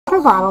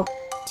water bottle.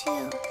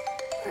 2,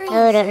 3.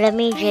 Hold on, let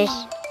me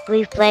just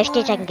refresh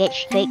this and get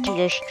straight to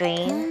your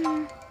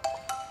stream.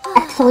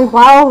 Actually,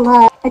 while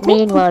I think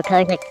Meanwhile,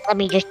 let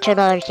me just turn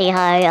on and say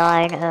hi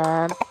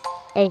on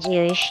as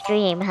your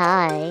stream.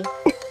 Hi.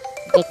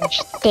 They can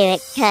stare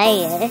at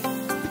Kaya.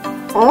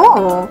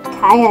 oh,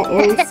 Kaya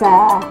is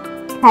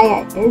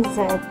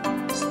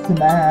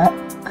Smack.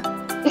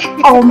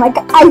 oh my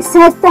god, I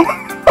said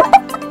that.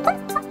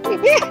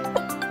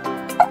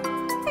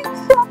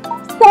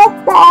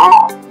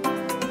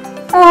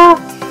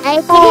 I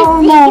didn't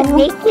Oh, no.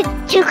 make it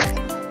too.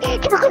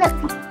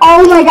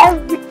 Oh my god,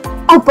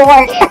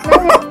 abort.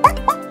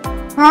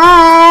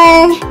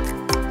 Hi.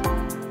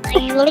 Are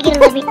you really gonna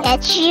let me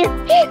catch you?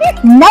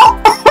 No.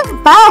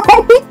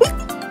 Bye.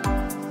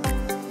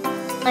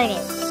 Okay.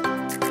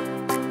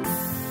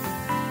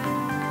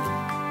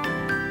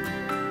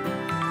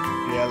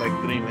 Yeah, like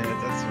 3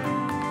 minutes, that's fine.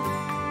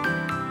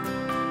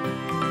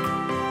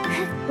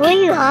 Who are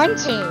you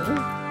haunting?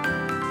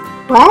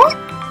 What?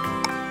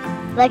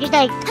 Like, just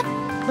like,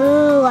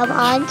 ooh, I'm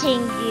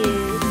haunting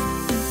you.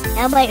 And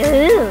I'm like,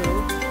 ooh.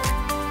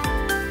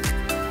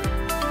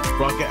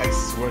 Rocket, I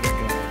swear to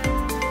God.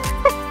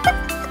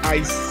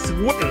 I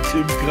swear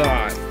to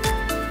God.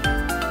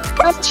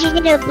 Oh,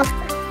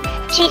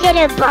 she's in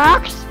a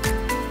box?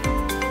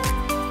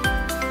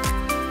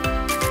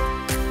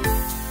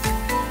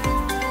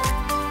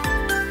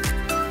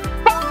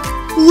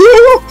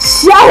 You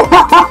shut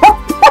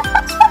up.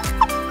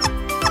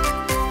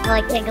 Oh,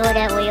 I can't go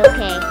that way,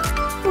 okay.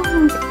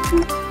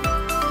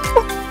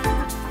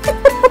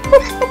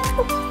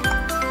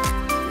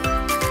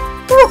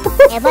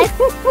 Am I?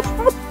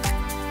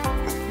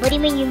 What do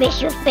you mean you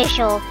miss your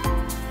facial?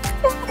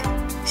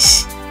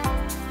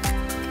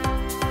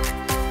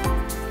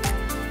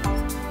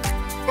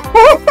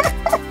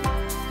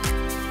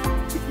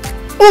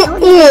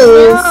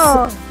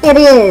 It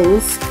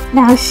is.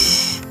 Now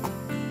shh.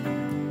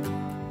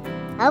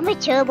 I'm a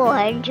turbo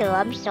hunter,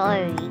 I'm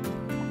sorry.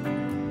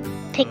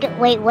 Pick it,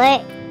 wait,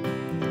 what?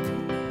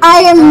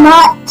 I am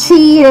not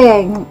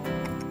cheating.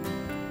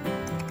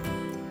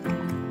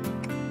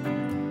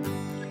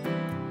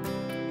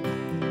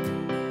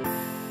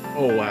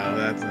 Oh wow,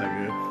 that's not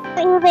good.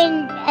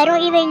 I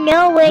don't even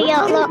know where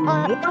y'all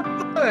are.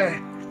 What the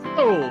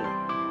hell?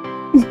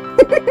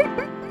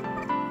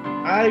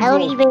 I don't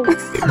will even.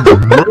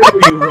 murder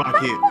you,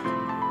 Rocket.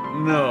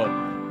 No,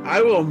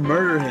 I will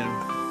murder him.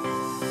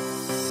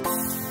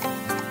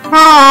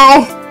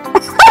 Hi.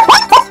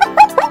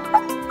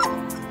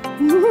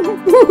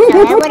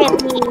 No, that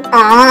wouldn't be.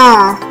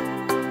 Ah.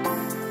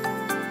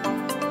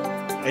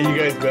 And you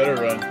guys better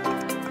run.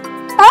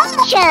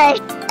 Shush!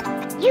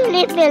 You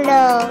leave me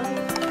alone.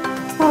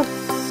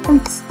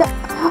 I'm stuck.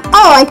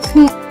 Oh, I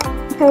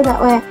can't go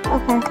that way.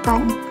 Okay,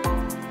 fine.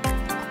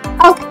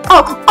 Oh.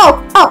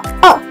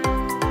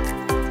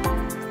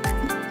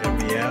 Let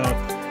me out.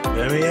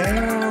 Let me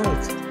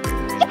out.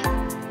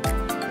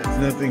 It's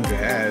nothing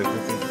bad. It's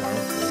nothing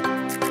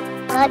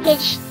harmful. Rocket,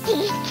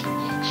 she's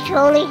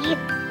trolling you.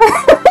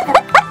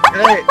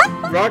 Hey,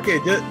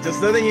 Rocket,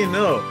 just letting you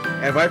know,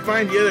 if I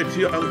find the other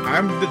two,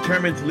 I'm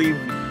determined to leave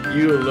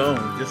you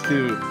alone, just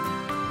to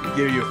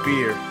give you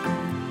fear.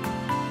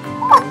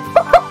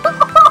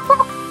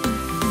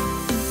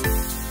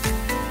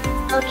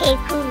 Okay,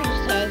 cool, he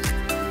says.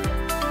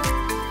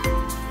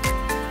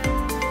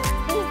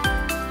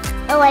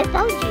 Oh, I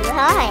found you.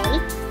 Hi.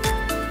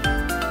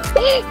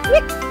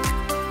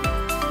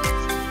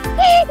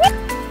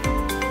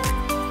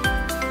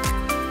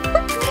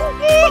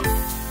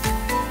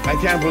 I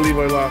can't believe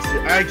I lost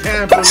you. I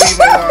can't believe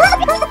I lost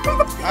you.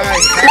 I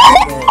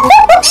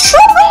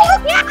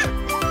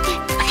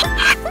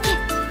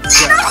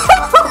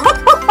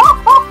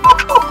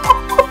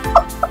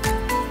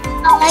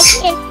Oh, I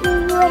can't see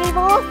you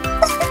anymore.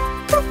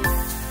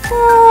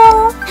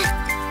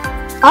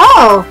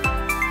 Oh.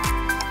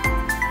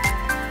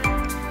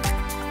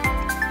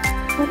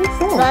 What is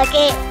this?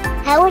 Rocket,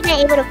 how was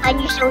I able to find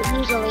you so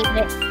easily,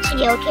 but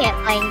Tio can't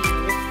find you?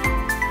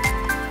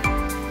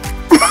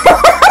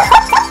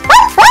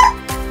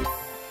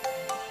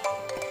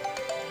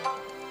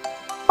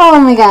 Oh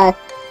my god.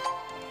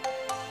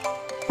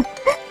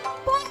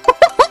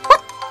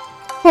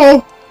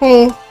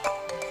 Hey.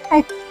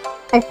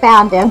 I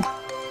found him.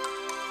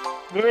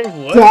 Where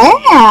was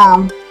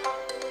Damn.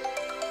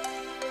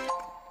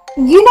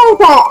 You know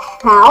that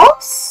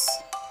house?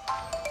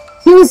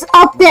 He was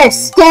up there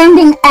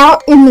standing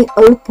out in the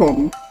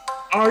open.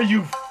 Are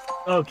you?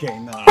 Okay,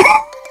 no.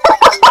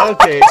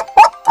 Okay,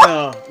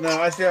 no,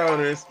 I see how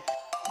it is.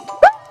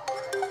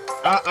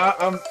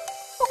 I'm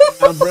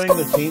bringing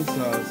the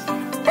chainsaws.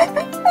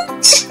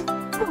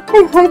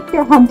 I hope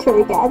you're Hunter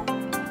again.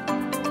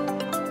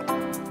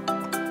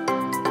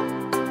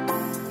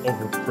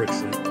 Over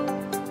friction.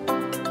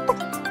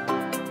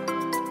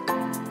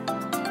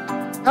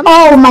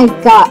 Oh my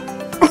god.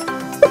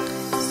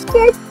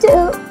 Scared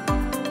too.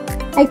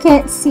 I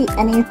can't see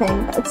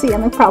anything. That's the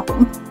only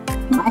problem.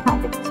 My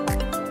height.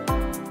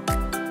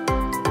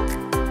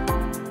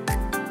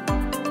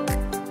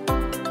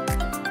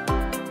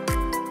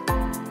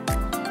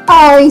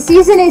 Oh, he's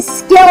using his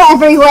skill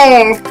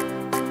everywhere.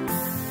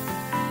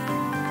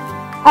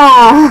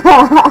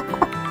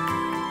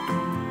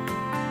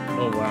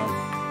 Oh wow.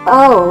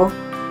 Oh.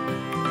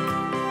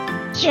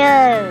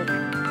 Joke.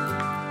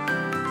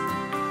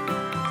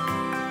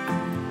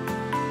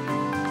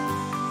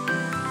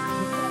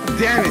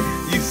 Damn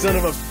it, you son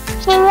of a...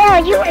 Yeah,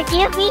 you were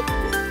near me.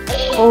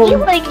 Oh. You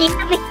were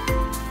near me.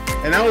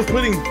 And I was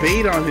putting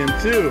bait on him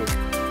too.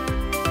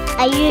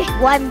 I used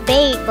one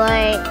bait,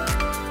 but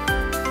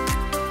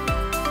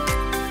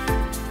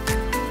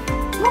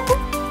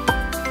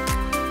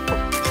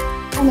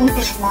I need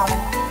to smell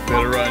it.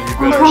 Better run, you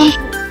better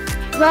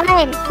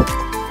run,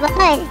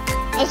 run.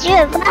 It's you,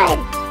 run.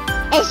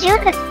 It's you.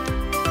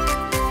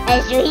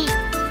 It's you.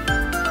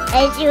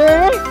 It's you.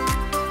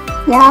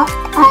 Yeah,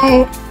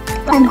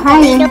 I'm He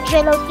hiding. knows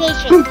your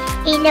location.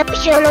 He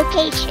knows your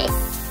location.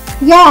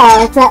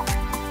 Yeah, that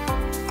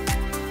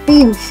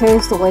theme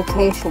shows the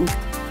location.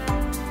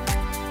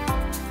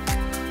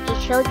 He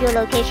showed your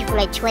location for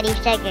like 20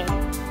 seconds.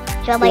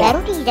 So I'm like, Yeah. I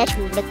don't think he's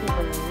actually looking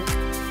for you.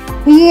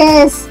 He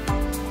is.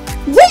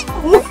 Yeah.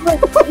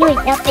 He was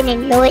up and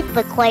ignored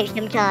for quite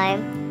some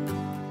time.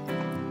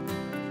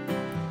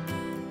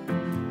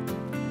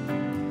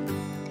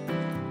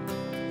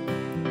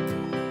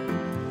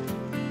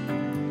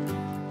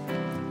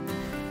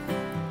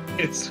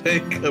 It's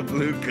fake a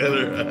blue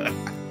color.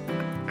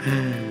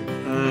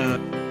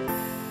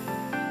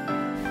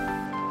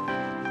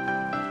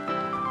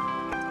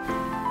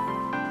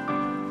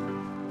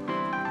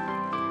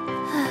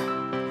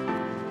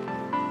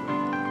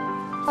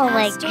 Oh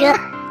my Faster?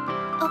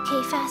 god.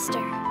 Okay,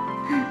 faster.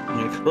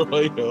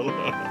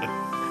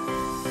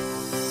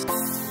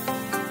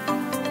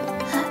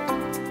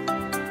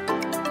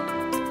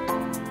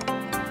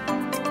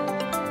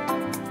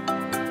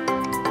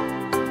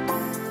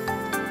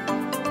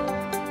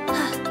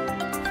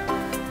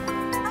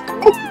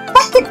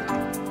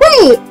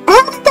 Wait,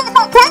 how did that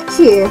not catch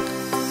you?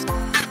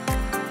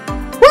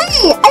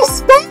 Wait, I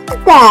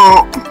spammed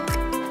that.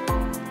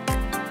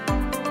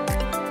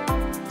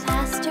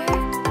 Faster?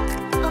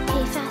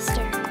 Okay,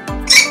 faster.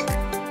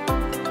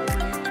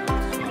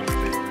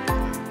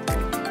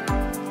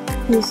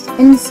 He's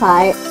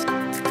inside.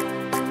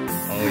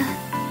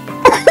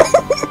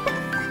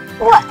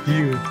 Oh, What?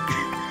 you.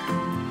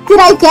 Did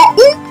I get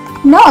you?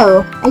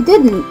 No, I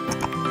didn't.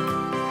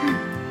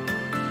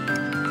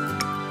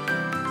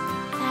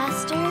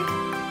 Faster?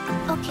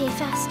 Okay,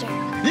 faster.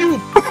 You.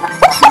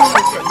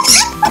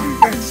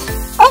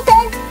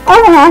 Okay,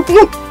 I'm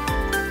happy.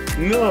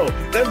 No,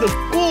 that's a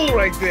bull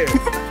right there.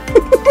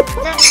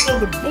 That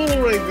was a bull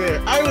right there.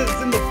 I was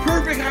in the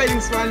perfect hiding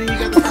spot and you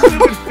got the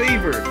stupid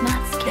favor.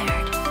 Not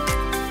scared.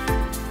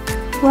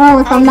 Well,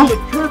 if I I'm was in not, the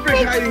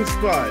perfect hiding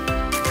spot.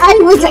 I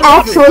was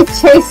actually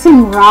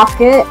chasing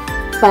Rocket,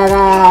 but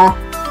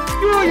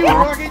You ruined Yeah.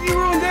 Rocket. You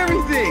ruined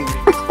everything.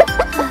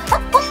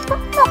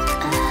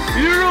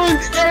 You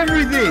ruined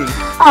everything.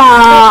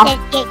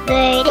 Let's get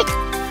good.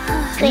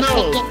 Good, No,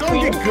 let's get don't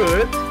get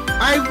good.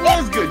 I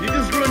was good. You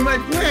just ruined my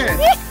plan.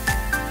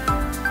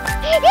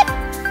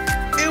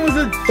 It was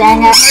a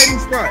Dang it. hiding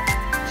spot.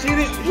 She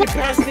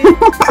passed me.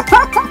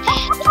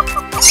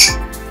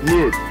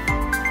 Look.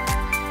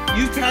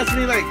 You passed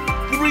me like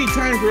 3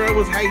 times where I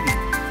was hiding.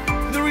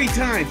 3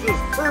 times. It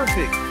was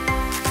perfect.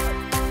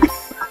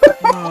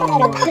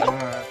 Oh my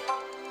god.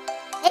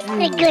 It's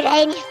a good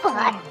hiding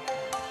spot.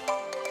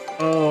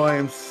 Oh, I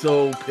am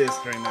so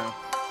pissed right now.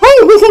 hey,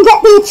 we can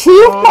get the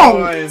Oh,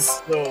 I am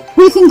achievements. so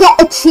We can get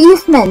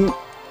achievements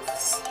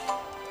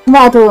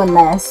while doing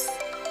this.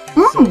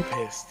 so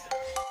pissed.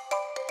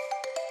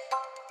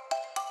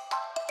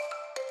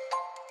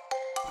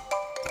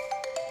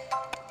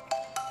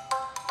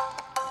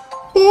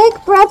 Big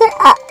brother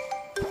up.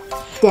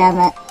 Damn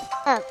it.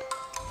 Up.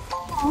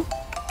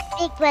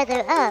 Big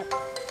brother up.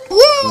 Yay!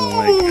 Oh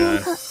my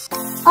god.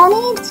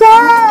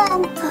 Oni-chan!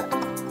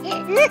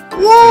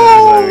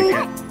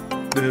 Yay!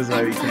 This is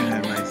why we can't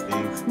have nice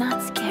things.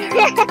 Not scared.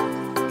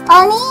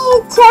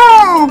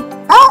 Oni-chan!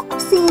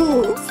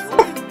 Oopsies!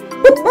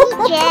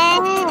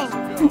 Jen.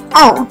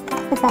 Oh,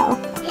 I fell.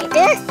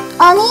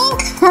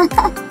 Oni-chan!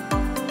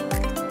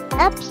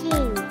 Upsy.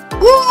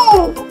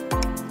 Yay!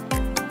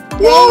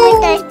 Play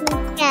with Yay! us,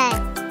 Jen.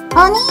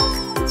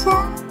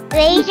 Oni-chan!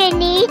 Raise your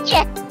knee,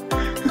 Jen.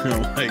 Oh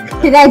my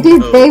god. Did I do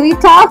No. baby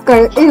talk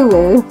or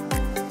uwu?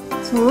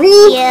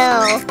 3,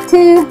 Yo.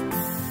 2,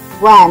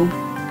 1.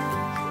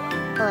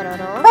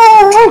 Kororo.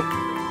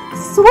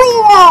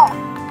 Sweet!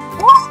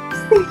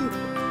 Whoopsie!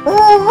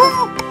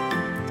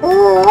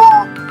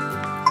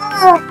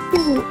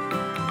 Oopsie!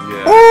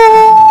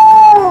 Yeah.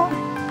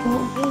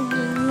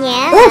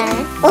 Yeah.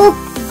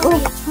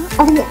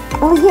 Oh yeah,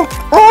 oh yeah,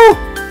 oh!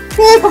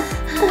 Big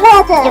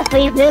brother! Your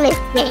free real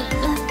estate.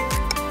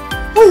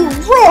 We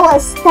will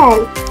stay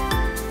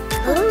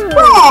Ooh.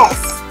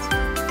 west!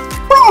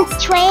 West!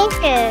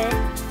 Treasure.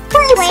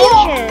 West!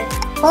 Treasure.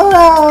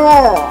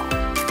 Oh!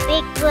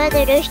 Big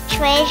brother, there's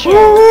treasure.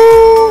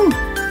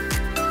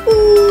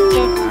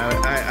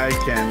 I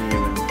can't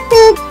even.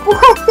 Big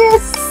brother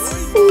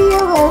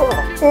seal!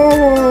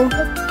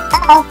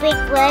 big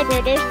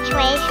brother, there's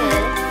treasure.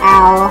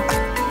 Ow.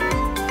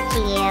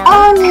 Yeah.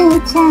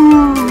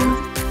 Oni-chan.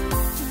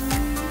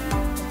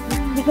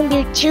 You can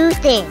do two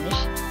things.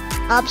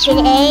 Option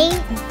A,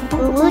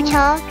 Ulu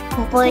talk,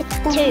 or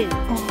 2,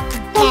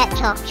 cat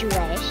talk to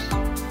us.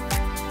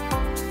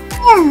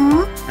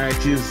 Yeah.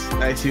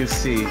 I choose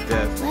C,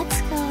 Death.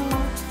 Let's go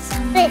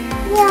somewhere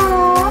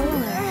Yeah.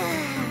 cooler.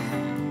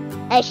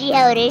 I see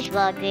how it is,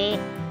 Rocket.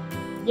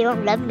 You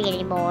don't love me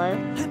anymore.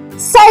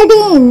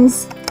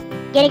 Sardines.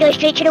 Gonna go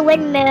straight to the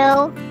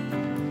windmill.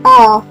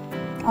 Oh.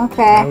 Why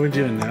Okay. would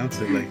you announce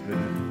it like that?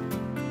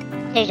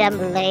 Cause I'm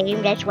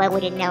lame, that's why I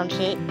would announce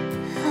it.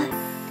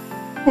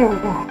 There we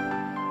go.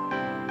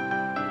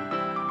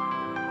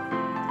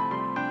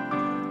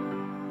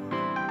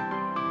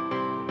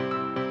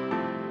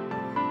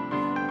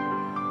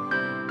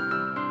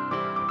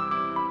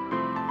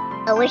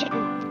 I wish I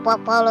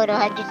could follow the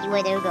hunt to see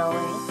where they're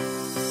going.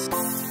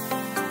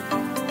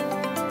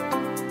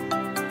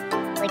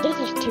 But this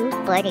is too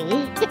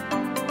funny.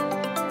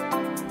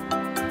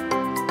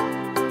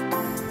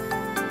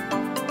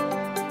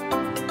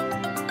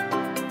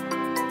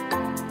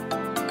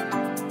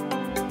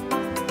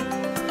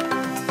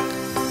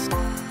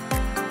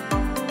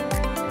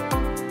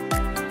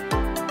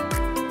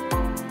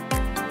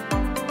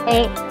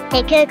 Hey,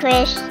 take care,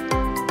 Chris.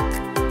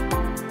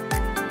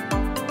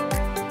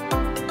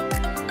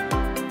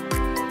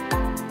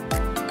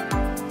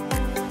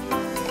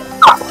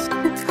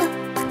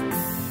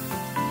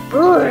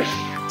 Oof.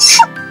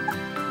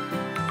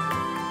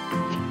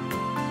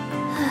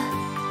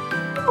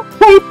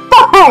 Okay,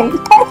 fine.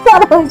 I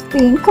thought I was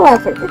being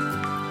clever.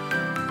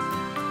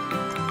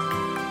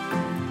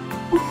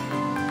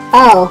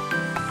 Oh.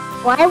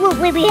 Why would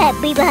we be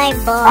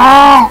behind bars?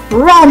 Ah,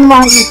 run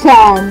while you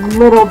can,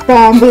 little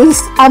bandies.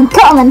 I'm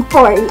coming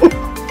for you.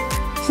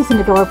 She's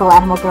an adorable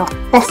animal girl.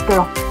 Best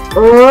girl.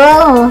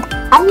 Oh,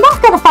 I'm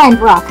not gonna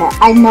find Rocket.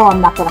 I know I'm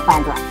not gonna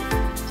find Rocket.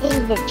 This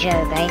is a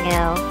joke, I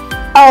know.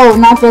 Oh,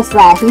 not just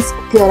that. He's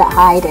good at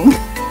hiding.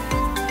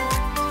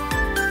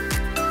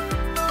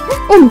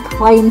 In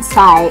plain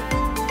sight.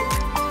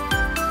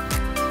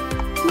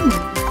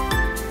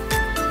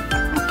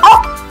 Oh!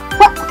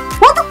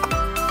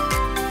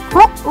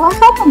 What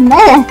happened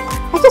there?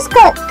 I just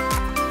got...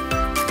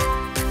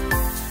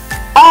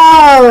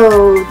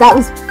 Oh, that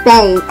was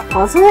fake,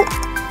 was it?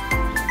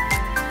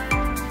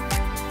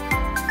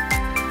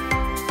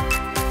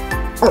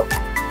 Oh.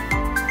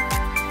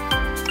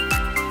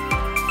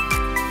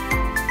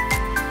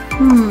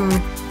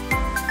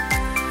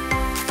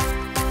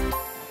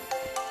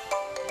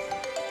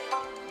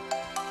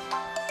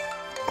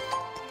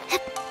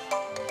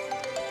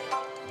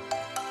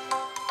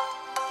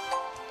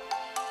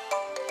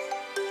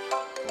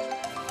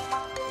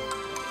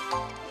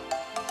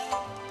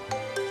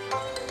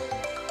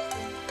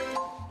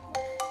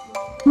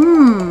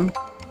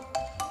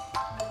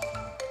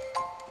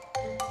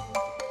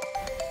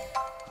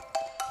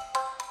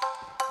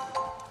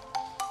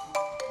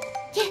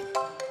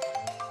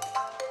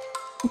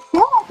 I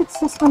feel like it's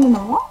this one in the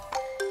wall.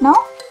 No?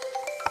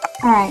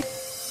 Alright.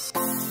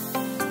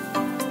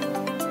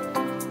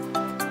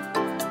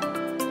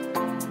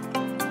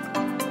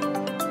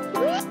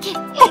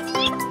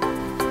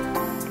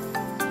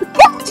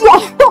 Gotcha!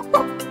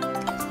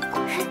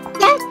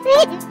 That's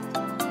it!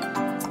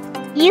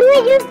 You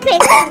and your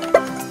face!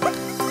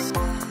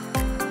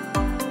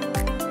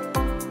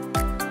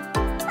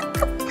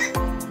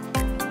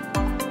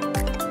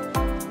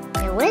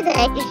 Now where the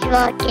heck is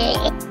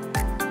Rocket?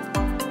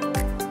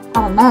 I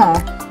don't know.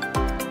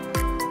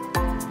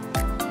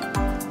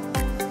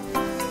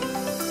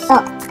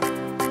 Oh.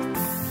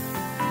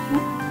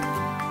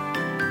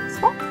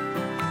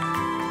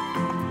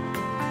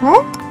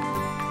 What?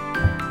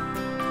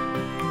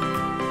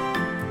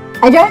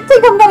 I don't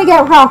think I'm gonna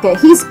get Rocket.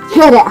 He's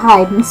good at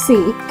hide and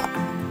seek.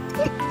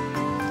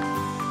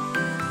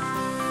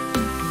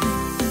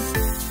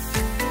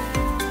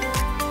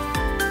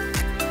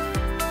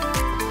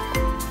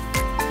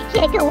 You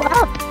can't go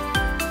up.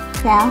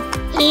 Yeah.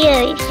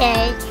 Here it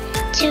says,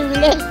 too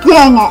late.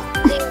 Dang it.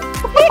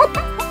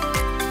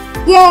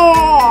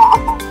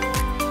 Yeah!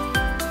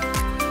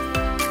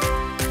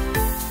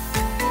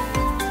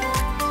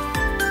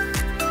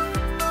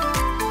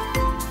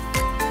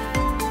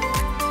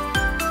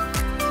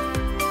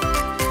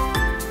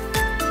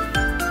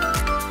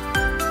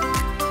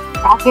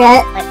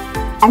 Rocket,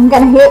 I'm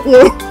gonna hit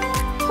you.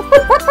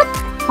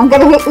 I'm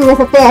gonna hit you with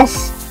a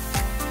fish.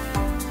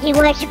 He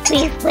wants to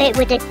pre-flip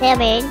with the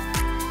salmon.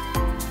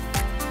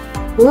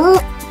 Ooh.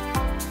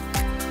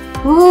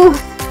 Ooh.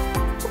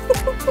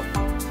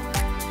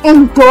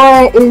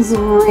 Endora is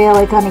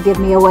really gonna give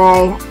me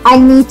away. I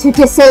need to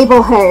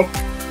disable her.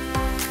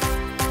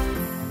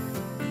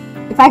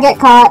 If I get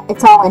caught,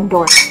 it's all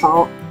Endora's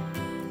fault.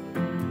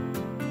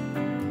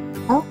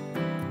 Oh.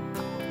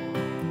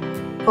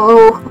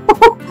 Oh.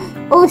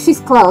 Oh, she's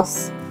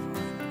close.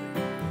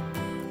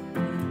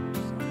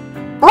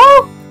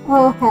 Oh!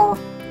 Oh, hell.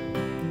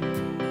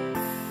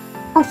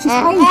 Oh, she's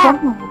fighting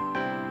someone.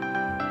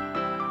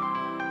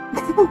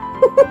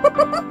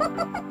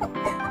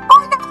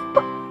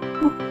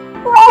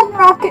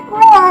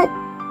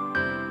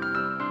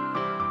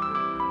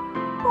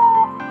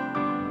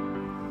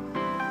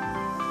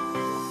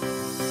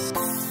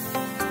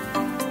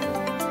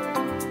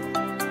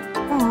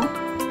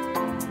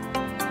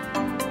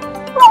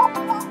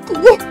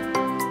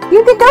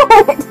 You can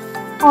do it!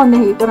 Oh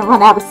no, you're gonna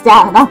run out of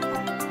stamina.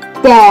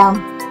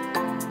 Damn.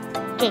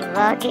 King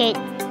Rocket.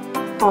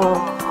 Oh.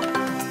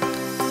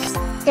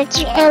 Don't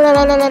you help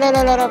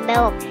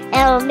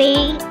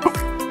me.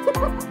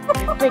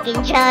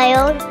 Freaking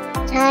child.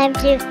 Time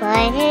to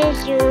find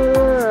his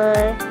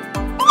jewel.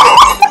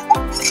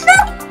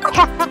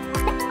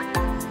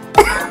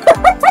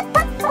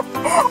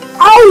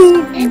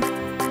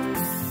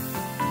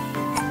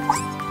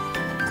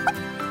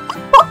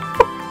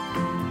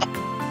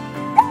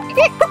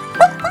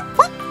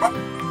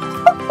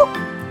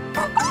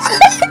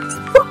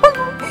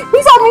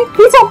 He's on me!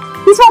 He's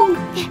on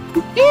me!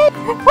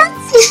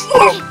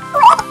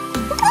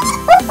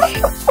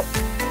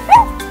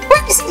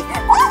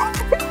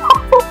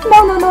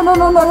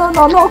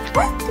 No!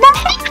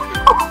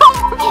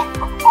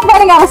 I'm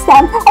running out of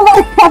stem! I'm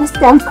running out of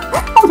stem!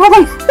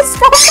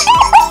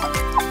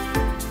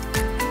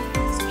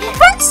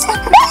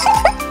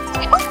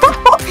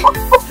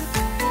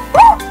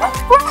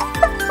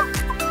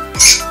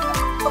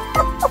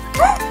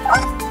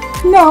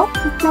 No!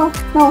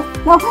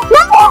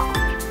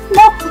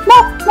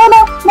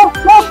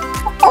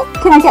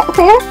 Can I get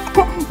there?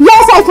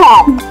 Yes, I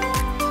can!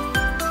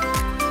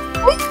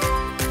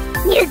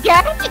 You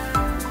got it?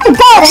 I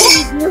got it!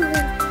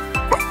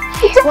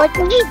 What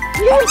can you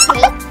do?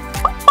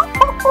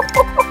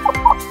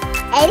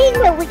 I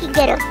didn't know we can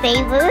get a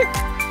favor.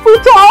 We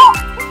can!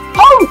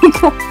 Oh my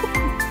god!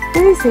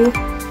 Where is he?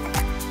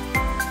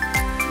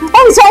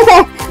 Oh, he's right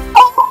there!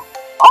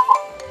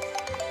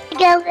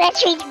 Go,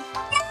 let's read.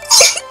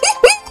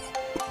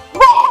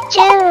 2,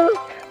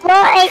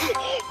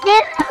 1, 0.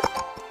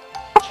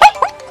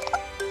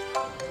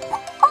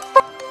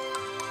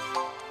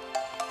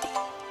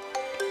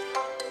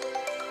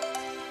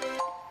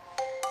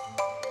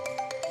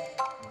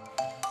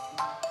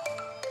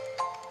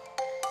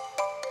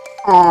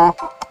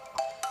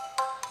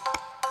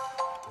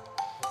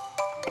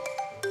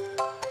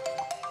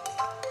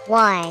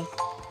 One,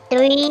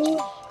 3,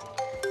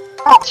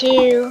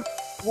 2,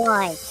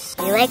 1.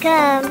 Here I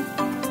come.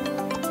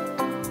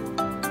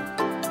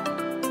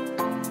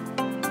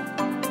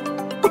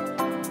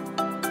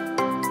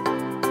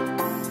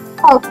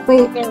 Oh,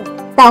 wait.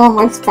 That one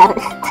works better.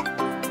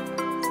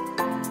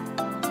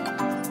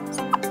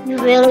 You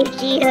really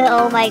see her?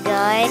 Oh my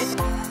god.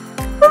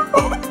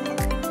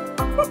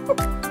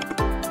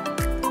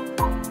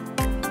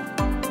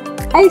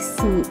 I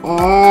see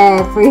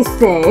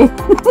everything.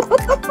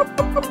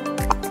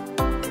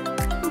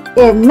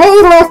 It may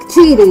look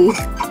cheaty,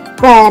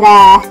 but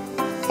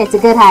it's a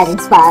good hiding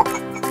spot.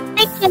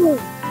 Thank you.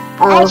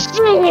 I Oh,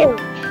 see you.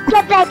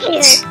 Get back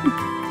here.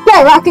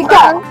 go, Rocket,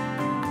 go!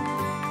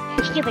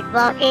 Stupid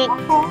Rocket.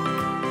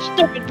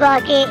 Stupid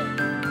Rocket.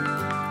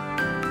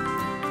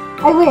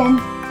 I win.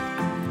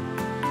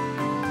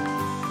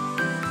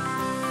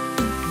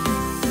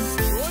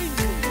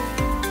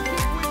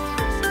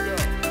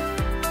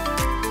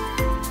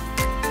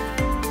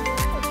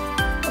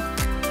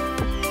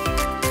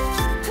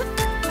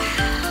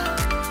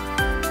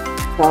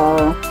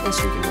 So,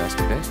 Guess we can rest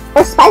a bit.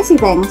 or spicy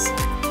things.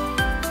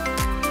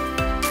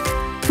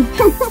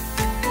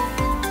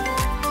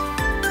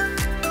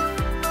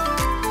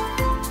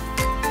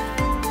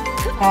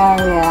 Oh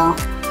yeah.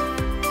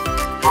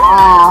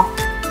 Wow.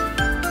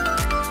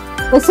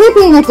 Was he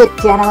being a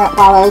degenerate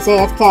while I was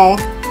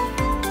AFK?